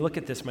 because when you look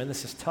at this, man,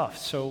 this is tough.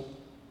 So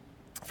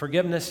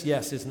forgiveness,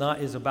 yes,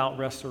 is about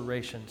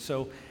restoration.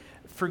 So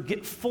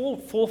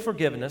full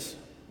forgiveness,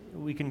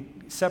 we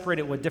can separate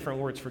it with different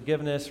words,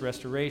 forgiveness,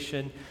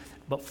 restoration,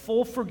 but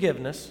full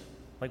forgiveness,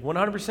 like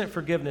 100%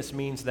 forgiveness,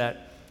 means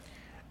that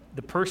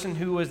the person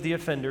who was the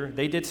offender,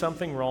 they did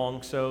something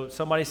wrong, so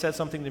somebody said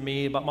something to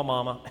me about my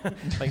mama,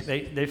 like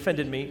they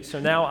offended me, so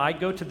now I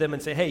go to them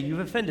and say, hey, you've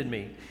offended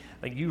me,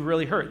 like you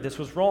really hurt, this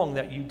was wrong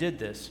that you did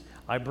this.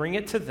 I bring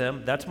it to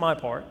them, that's my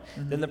part.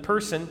 Then the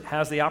person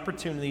has the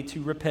opportunity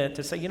to repent,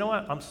 to say, you know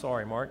what, I'm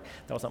sorry, Mark,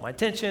 that was not my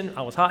intention,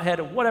 I was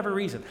hot-headed, whatever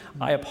reason,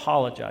 I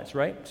apologize,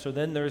 right? So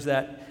then there's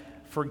that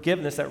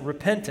forgiveness, that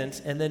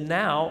repentance, and then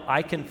now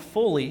I can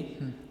fully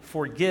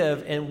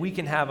forgive and we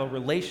can have a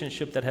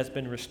relationship that has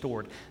been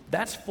restored.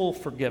 That's full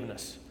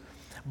forgiveness.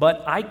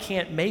 But I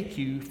can't make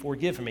you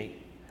forgive me.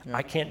 Yeah.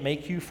 I can't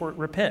make you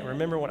repent.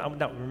 Remember when I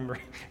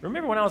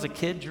was a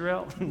kid,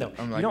 Jarrell? No,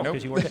 you don't,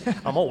 because you weren't.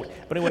 I'm old.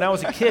 But when I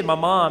was a kid, my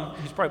mom,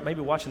 who's probably maybe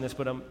watching this,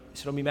 but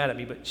so don't be mad at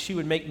me, but she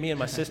would make me and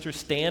my sister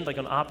stand like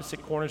on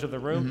opposite corners of the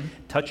room,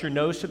 touch your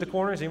nose to the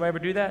corners. Anybody ever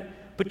do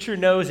that? Put your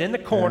nose in the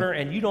corner,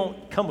 and you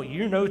don't come with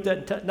your nose,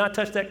 not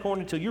touch that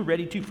corner until you're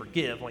ready to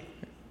forgive. Like,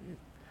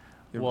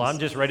 well, I'm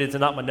just ready to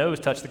not my nose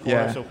touch the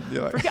corner. So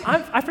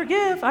I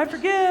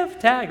forgive,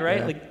 tag, right?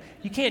 Yeah. Like,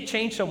 you can't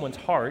change someone's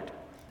heart.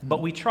 But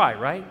we try,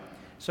 right?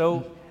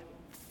 So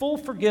full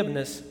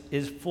forgiveness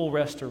is full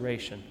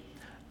restoration.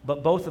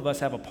 But both of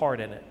us have a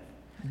part in it.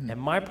 And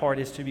my part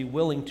is to be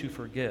willing to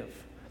forgive.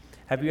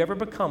 Have you ever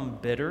become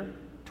bitter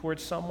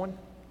towards someone?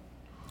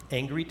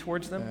 Angry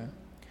towards them? Yeah.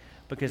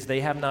 Because they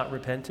have not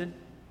repented?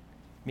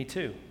 Me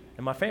too.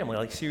 In my family,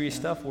 like serious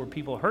stuff where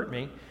people hurt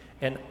me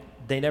and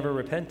they never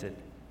repented.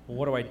 Well,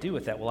 what do I do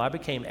with that? Well, I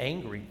became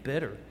angry,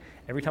 bitter.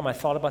 Every time I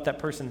thought about that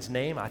person's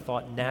name, I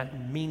thought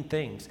mean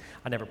things.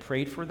 I never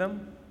prayed for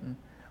them.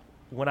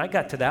 When I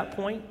got to that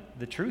point,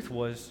 the truth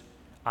was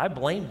I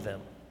blamed them,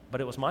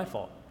 but it was my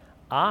fault.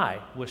 I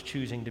was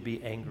choosing to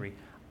be angry.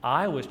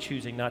 I was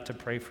choosing not to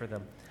pray for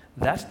them.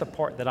 That's the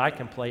part that I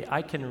can play.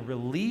 I can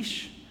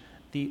release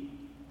the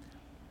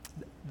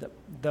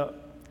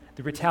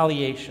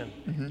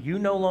retaliation. You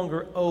no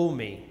longer owe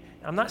me.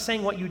 I'm not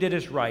saying what you did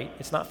is right.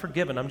 It's not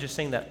forgiven. I'm just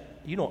saying that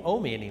you don't owe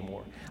me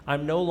anymore.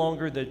 I'm no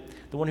longer the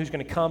one who's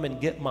going to come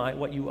and get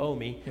what you owe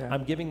me. Yeah.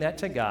 I'm giving that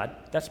to God.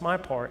 That's my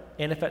part.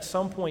 And if at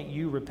some point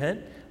you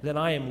repent, then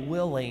I am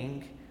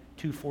willing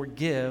to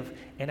forgive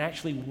and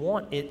actually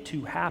want it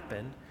to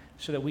happen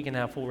so that we can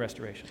have full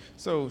restoration.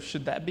 So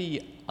should that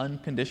be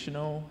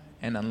unconditional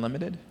and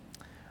unlimited?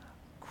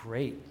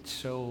 Great.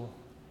 So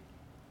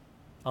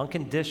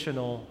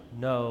unconditional,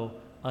 no.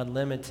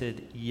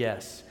 Unlimited,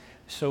 yes.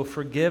 So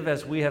forgive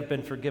as we have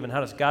been forgiven.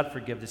 How does God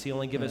forgive? Does he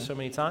only give us so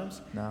many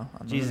times? No.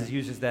 Jesus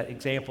uses that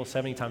example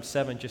 70 times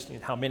 7, just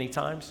how many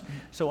times?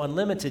 So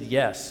unlimited,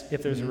 yes,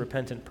 if there's a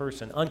repentant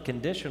person.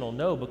 Unconditional,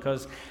 no,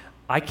 because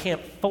I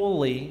can't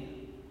fully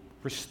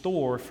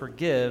restore,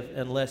 forgive,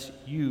 unless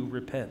you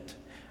repent.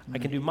 I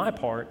can do my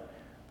part,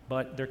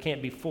 but there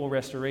can't be full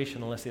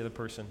restoration unless the other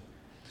person.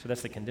 So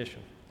that's the condition.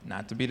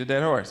 Not to beat a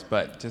dead horse,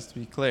 but just to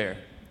be clear,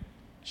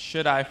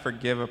 should I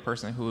forgive a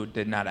person who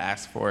did not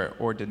ask for it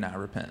or did not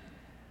repent?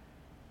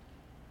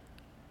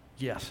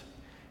 Yes,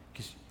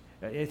 because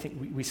I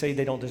think we say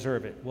they don't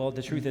deserve it. Well,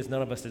 the truth is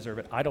none of us deserve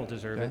it. I don't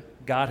deserve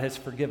it. God has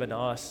forgiven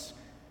us,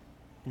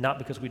 not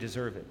because we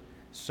deserve it.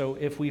 So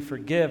if we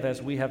forgive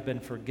as we have been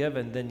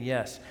forgiven, then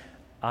yes.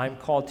 I'm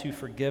called to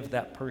forgive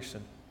that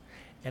person.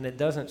 And it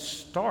doesn't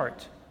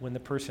start when the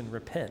person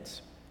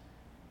repents.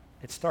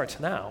 It starts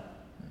now.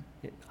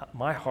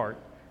 My heart,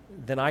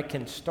 then I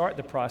can start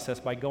the process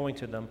by going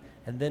to them,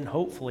 and then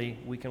hopefully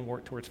we can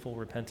work towards full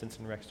repentance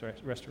and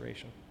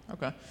restoration.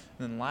 Okay. And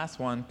then last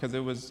one, because it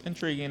was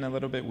intriguing, a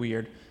little bit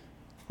weird,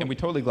 and we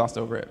totally glossed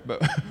over it,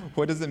 but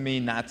what does it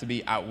mean not to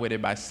be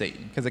outwitted by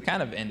Satan? Because it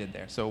kind of ended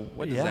there. So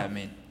what does that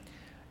mean?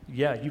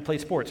 Yeah, you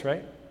played sports,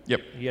 right?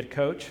 Yep. You had a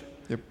coach.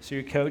 Yep. So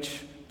your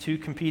coach, two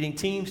competing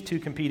teams, two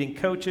competing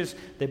coaches.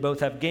 They both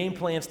have game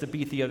plans to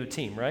beat the other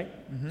team, right?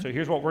 Mm-hmm. So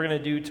here's what we're going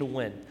to do to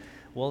win.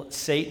 Well,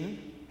 Satan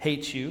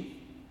hates you.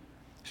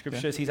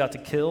 Scripture says he's out to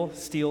kill,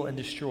 steal, and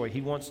destroy.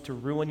 He wants to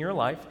ruin your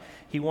life.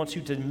 He wants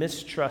you to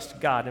mistrust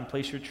God and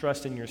place your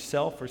trust in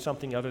yourself or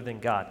something other than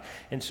God.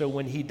 And so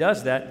when he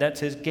does that, that's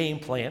his game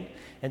plan.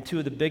 And two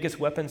of the biggest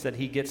weapons that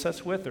he gets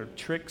us with, or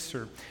tricks,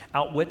 or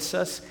outwits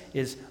us,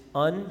 is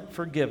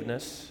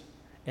unforgiveness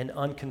and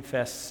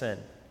unconfessed sin.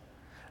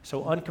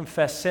 So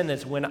unconfessed sin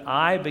is when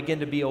I begin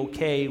to be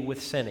okay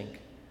with sinning.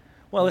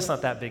 Well, it's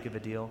not that big of a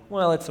deal.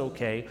 Well, it's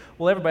okay.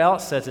 Well, everybody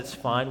else says it's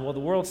fine. Well,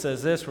 the world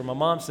says this, or my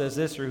mom says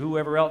this, or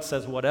whoever else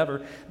says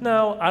whatever.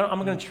 No,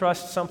 I'm going to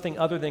trust something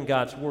other than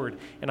God's word,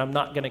 and I'm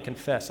not going to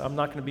confess. I'm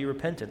not going to be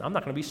repentant. I'm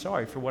not going to be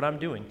sorry for what I'm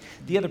doing.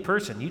 The other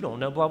person, you don't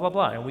know, blah, blah,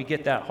 blah. And we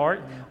get that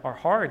heart. Our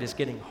heart is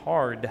getting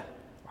hard.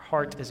 Our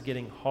heart is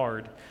getting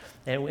hard.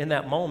 And in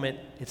that moment,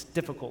 it's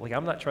difficult. Like,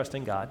 I'm not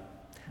trusting God.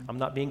 I'm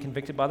not being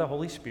convicted by the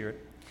Holy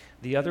Spirit.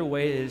 The other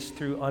way is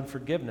through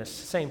unforgiveness.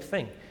 Same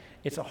thing.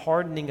 It's a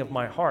hardening of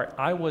my heart.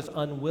 I was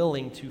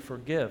unwilling to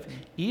forgive.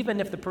 Even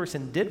if the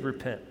person did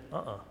repent,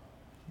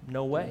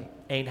 no way.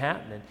 Ain't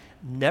happening.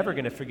 Never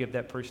going to forgive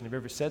that person. Have you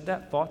ever said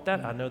that, thought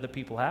that? I know that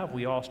people have.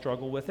 We all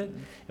struggle with it.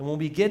 And when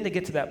we begin to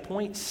get to that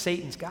point,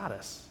 Satan's got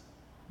us.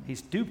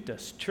 He's duped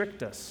us,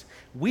 tricked us.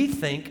 We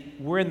think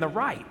we're in the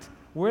right.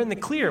 We're in the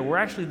clear. We're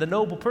actually the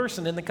noble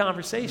person in the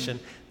conversation.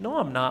 No,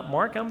 I'm not,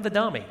 Mark. I'm the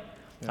dummy.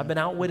 I've been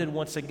outwitted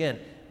once again.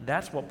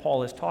 That's what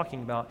Paul is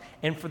talking about.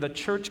 And for the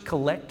church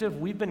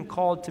collective, we've been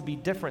called to be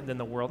different than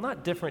the world.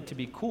 Not different to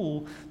be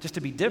cool, just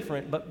to be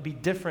different, but be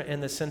different in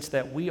the sense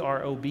that we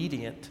are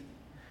obedient.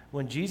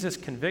 When Jesus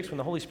convicts, when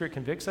the Holy Spirit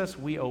convicts us,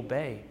 we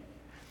obey.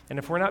 And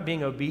if we're not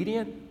being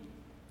obedient,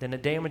 then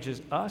it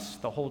damages us,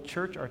 the whole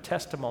church, our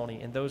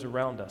testimony, and those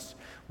around us,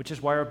 which is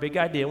why our big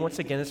idea, once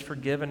again, is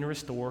forgive and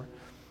restore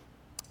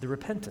the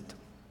repentant.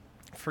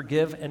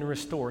 Forgive and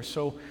restore.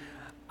 So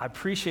I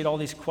appreciate all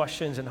these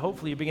questions, and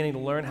hopefully you're beginning to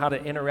learn how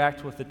to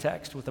interact with the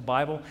text, with the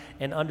Bible,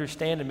 and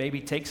understand and maybe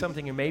take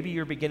something, or maybe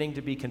you're beginning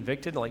to be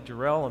convicted, like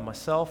Jarrell and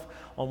myself,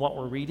 on what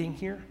we're reading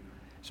here.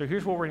 So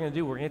here's what we're going to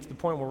do. We're going to get to the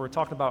point where we're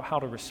talking about how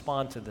to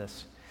respond to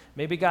this.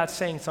 Maybe God's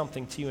saying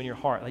something to you in your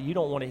heart that you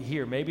don't want to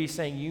hear. Maybe he's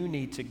saying you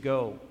need to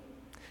go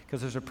because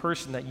there's a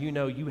person that you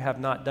know you have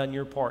not done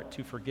your part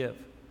to forgive.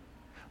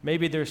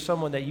 Maybe there's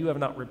someone that you have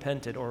not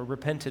repented or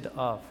repented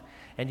of,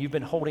 and you've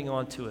been holding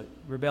on to it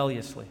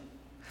rebelliously.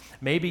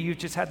 Maybe you've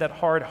just had that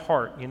hard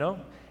heart,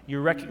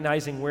 You're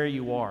recognizing where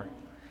you are.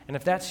 And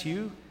if that's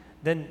you,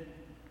 then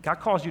God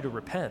calls you to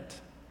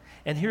repent.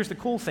 And here's the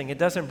cool thing. It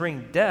doesn't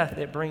bring death.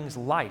 It brings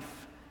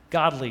life,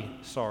 godly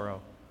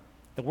sorrow.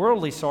 The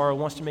worldly sorrow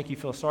wants to make you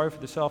feel sorry for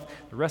yourself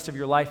the rest of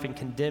your life and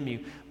condemn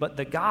you. But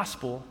the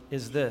gospel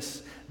is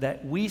this,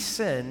 that we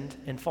sinned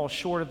and fall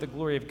short of the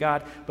glory of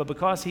God. But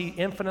because he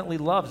infinitely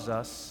loves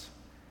us,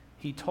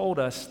 he told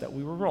us that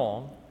we were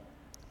wrong.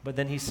 But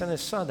then he sent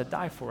his son to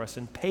die for us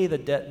and pay the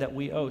debt that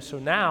we owe. So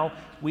now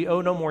we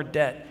owe no more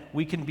debt.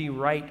 We can be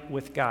right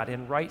with God,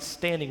 in right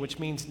standing, which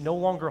means no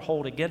longer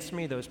hold against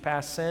me those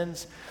past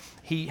sins.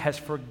 He has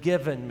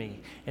forgiven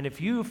me. And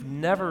if you've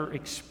never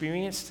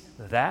experienced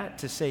that,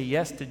 to say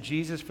yes to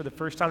Jesus for the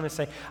first time and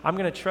say, I'm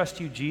going to trust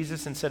you,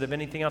 Jesus, instead of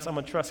anything else. I'm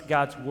going to trust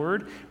God's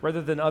word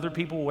rather than other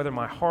people, whether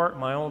my heart,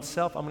 my own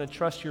self. I'm going to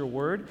trust your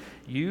word.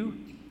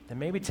 Then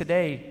maybe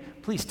today,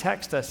 please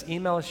text us,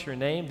 email us your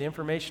name. The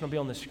information will be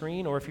on the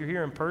screen. Or if you're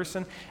here in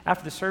person,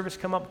 after the service,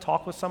 come up,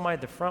 talk with somebody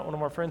at the front. One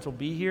of our friends will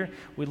be here.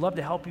 We'd love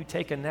to help you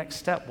take a next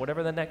step,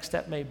 whatever the next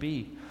step may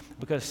be.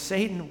 Because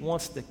Satan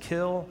wants to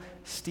kill,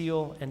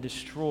 steal, and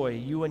destroy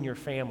you and your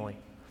family.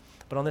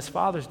 But on this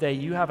Father's Day,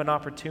 you have an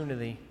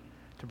opportunity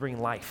to bring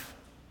life,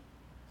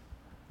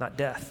 not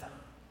death.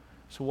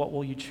 So what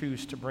will you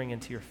choose to bring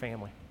into your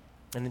family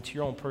and into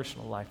your own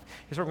personal life?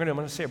 Here's what we're going to do. I'm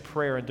going to say a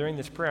prayer, and during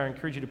this prayer, I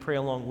encourage you to pray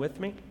along with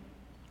me.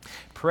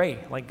 Pray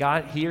like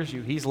God hears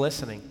you. He's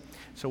listening.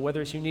 So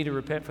whether it's you need to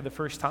repent for the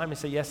first time and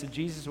say yes to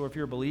Jesus, or if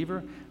you're a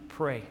believer,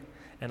 pray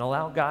and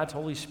allow God's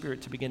Holy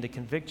Spirit to begin to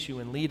convict you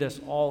and lead us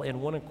all in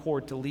one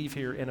accord to leave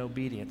here in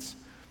obedience.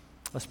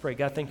 Let's pray.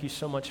 God, thank you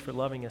so much for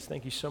loving us.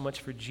 Thank you so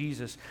much for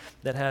Jesus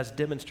that has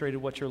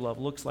demonstrated what your love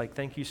looks like.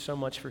 Thank you so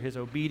much for his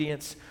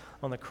obedience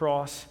on the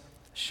cross.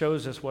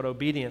 Shows us what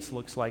obedience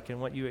looks like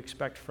and what you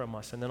expect from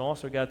us. And then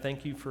also, God,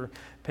 thank you for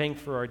paying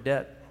for our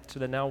debt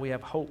so that now we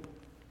have hope.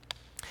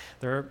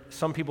 There are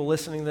some people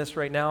listening to this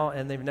right now,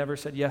 and they've never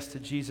said yes to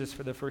Jesus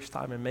for the first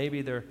time, and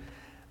maybe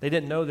they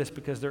didn't know this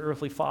because their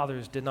earthly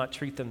fathers did not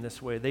treat them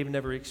this way. They've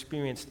never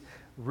experienced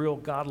real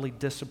godly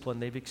discipline.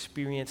 They've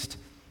experienced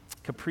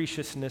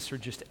capriciousness or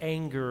just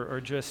anger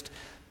or just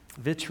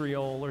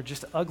vitriol or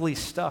just ugly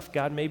stuff.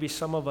 God, maybe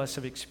some of us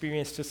have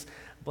experienced just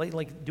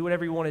blatantly do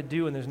whatever you want to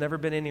do and there's never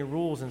been any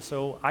rules, and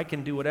so I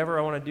can do whatever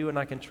I want to do and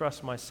I can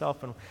trust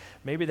myself. And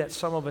maybe that's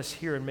some of us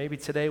here, and maybe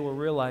today we're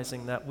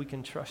realizing that we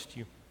can trust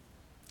you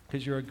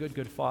because you're a good,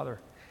 good Father.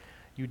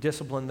 You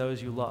discipline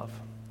those you love,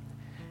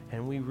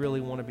 and we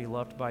really want to be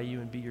loved by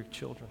you and be your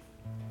children.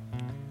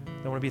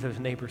 I want to be those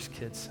neighbors'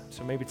 kids.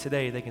 So maybe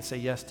today they can say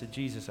yes to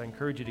Jesus. I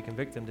encourage you to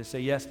convict them to say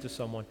yes to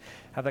someone.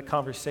 Have that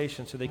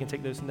conversation so they can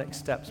take those next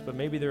steps. But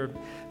maybe there are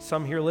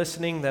some here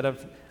listening that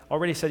have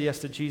already said yes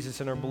to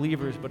Jesus and are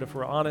believers, but if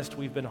we're honest,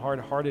 we've been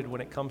hard-hearted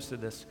when it comes to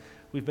this.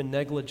 We've been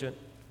negligent.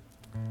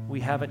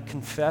 We haven't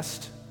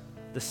confessed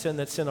the sin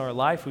that's in our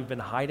life. We've been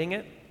hiding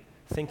it,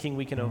 thinking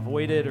we can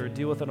avoid it or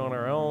deal with it on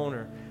our own,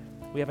 or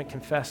we haven't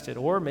confessed it.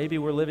 Or maybe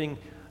we're living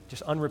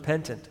just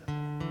unrepentant.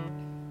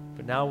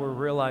 But now we're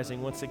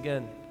realizing once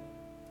again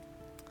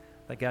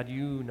that, God,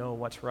 you know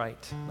what's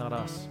right, not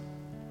us.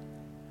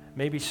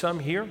 Maybe some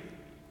here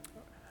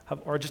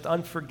are just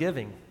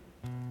unforgiving,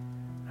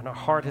 and our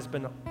heart has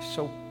been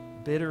so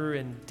bitter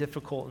and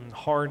difficult and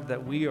hard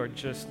that we are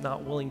just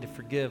not willing to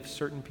forgive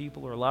certain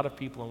people or a lot of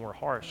people, and we're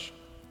harsh.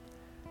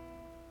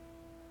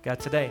 God,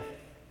 today,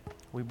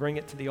 we bring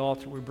it to the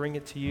altar, we bring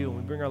it to you, and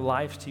we bring our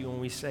lives to you, and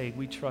we say,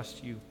 we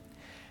trust you.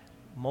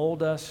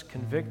 Mold us,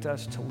 convict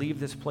us to leave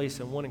this place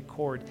in one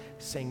accord,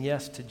 saying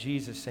yes to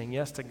Jesus, saying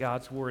yes to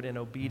God's word in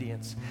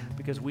obedience,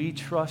 because we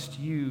trust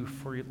you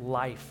for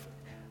life,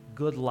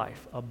 good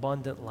life,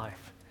 abundant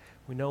life.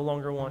 We no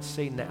longer want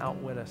Satan to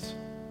outwit us.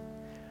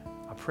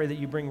 I pray that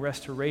you bring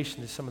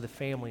restoration to some of the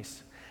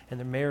families and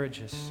the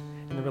marriages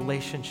and the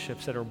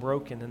relationships that are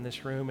broken in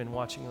this room and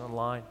watching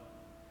online,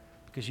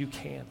 because you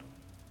can,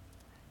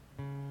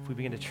 if we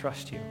begin to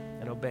trust you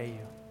and obey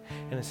you.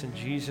 And it's in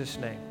Jesus'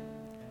 name,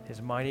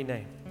 his mighty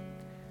name,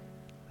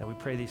 that we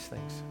pray these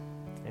things.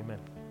 Amen.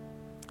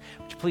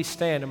 Would you please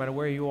stand no matter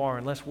where you are,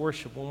 and let's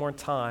worship one more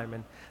time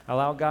and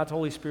allow God's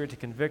Holy Spirit to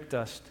convict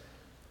us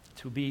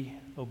to be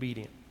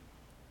obedient.